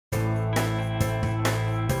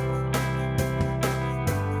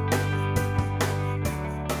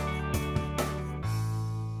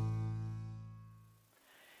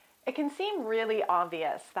It can seem really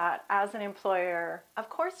obvious that as an employer, of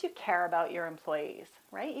course you care about your employees,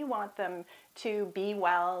 right? You want them to be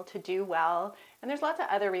well, to do well, and there's lots of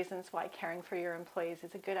other reasons why caring for your employees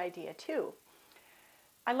is a good idea too.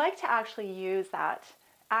 I like to actually use that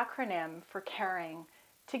acronym for caring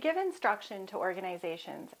to give instruction to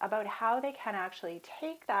organizations about how they can actually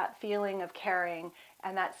take that feeling of caring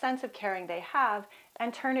and that sense of caring they have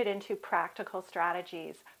and turn it into practical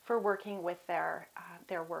strategies for working with their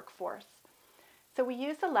workforce. So we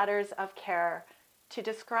use the letters of care to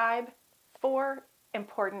describe 4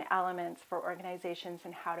 important elements for organizations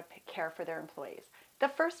and how to care for their employees. The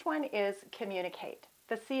first one is communicate.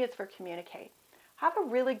 The C is for communicate. Have a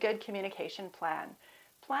really good communication plan.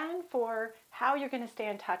 Plan for how you're going to stay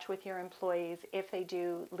in touch with your employees if they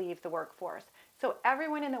do leave the workforce. So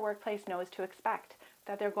everyone in the workplace knows to expect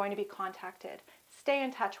that they're going to be contacted. Stay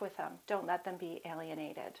in touch with them. Don't let them be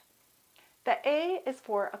alienated. The A is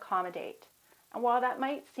for accommodate. And while that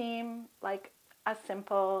might seem like a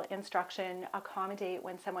simple instruction, accommodate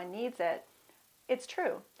when someone needs it, it's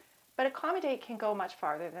true. But accommodate can go much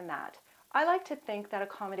farther than that. I like to think that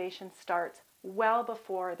accommodation starts well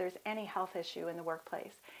before there's any health issue in the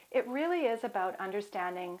workplace. It really is about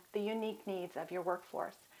understanding the unique needs of your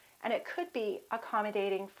workforce. And it could be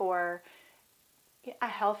accommodating for a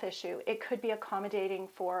health issue. It could be accommodating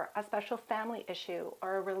for a special family issue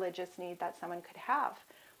or a religious need that someone could have.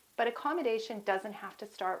 But accommodation doesn't have to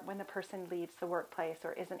start when the person leaves the workplace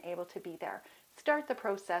or isn't able to be there. Start the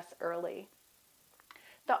process early.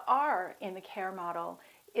 The R in the care model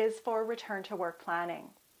is for return to work planning.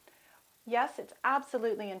 Yes, it's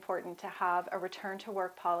absolutely important to have a return to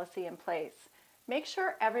work policy in place. Make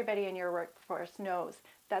sure everybody in your workforce knows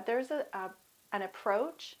that there's an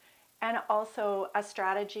approach and also a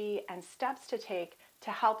strategy and steps to take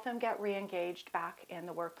to help them get re-engaged back in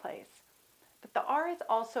the workplace. But the R is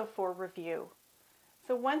also for review.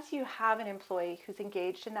 So once you have an employee who's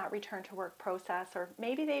engaged in that return to work process, or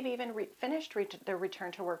maybe they've even finished their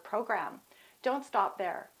return to work program, don't stop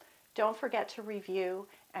there. Don't forget to review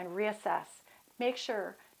and reassess. Make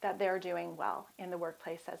sure that they're doing well in the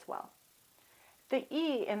workplace as well. The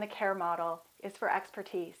E in the care model is for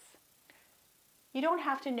expertise. You don't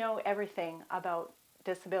have to know everything about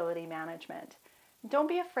disability management. Don't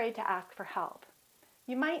be afraid to ask for help.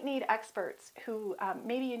 You might need experts who,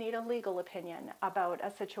 maybe you need a legal opinion about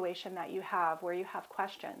a situation that you have where you have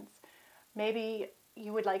questions. Maybe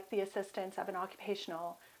you would like the assistance of an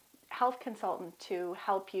occupational health consultant to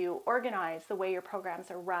help you organize the way your programs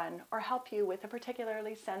are run, or help you with a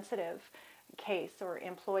particularly sensitive case or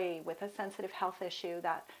employee with a sensitive health issue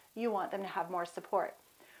that you want them to have more support.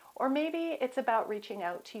 Or maybe it's about reaching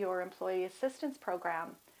out to your employee assistance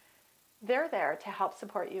program. They're there to help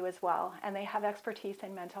support you as well, and they have expertise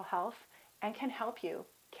in mental health and can help you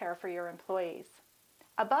care for your employees.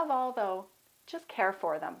 Above all, though, just care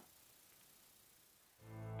for them.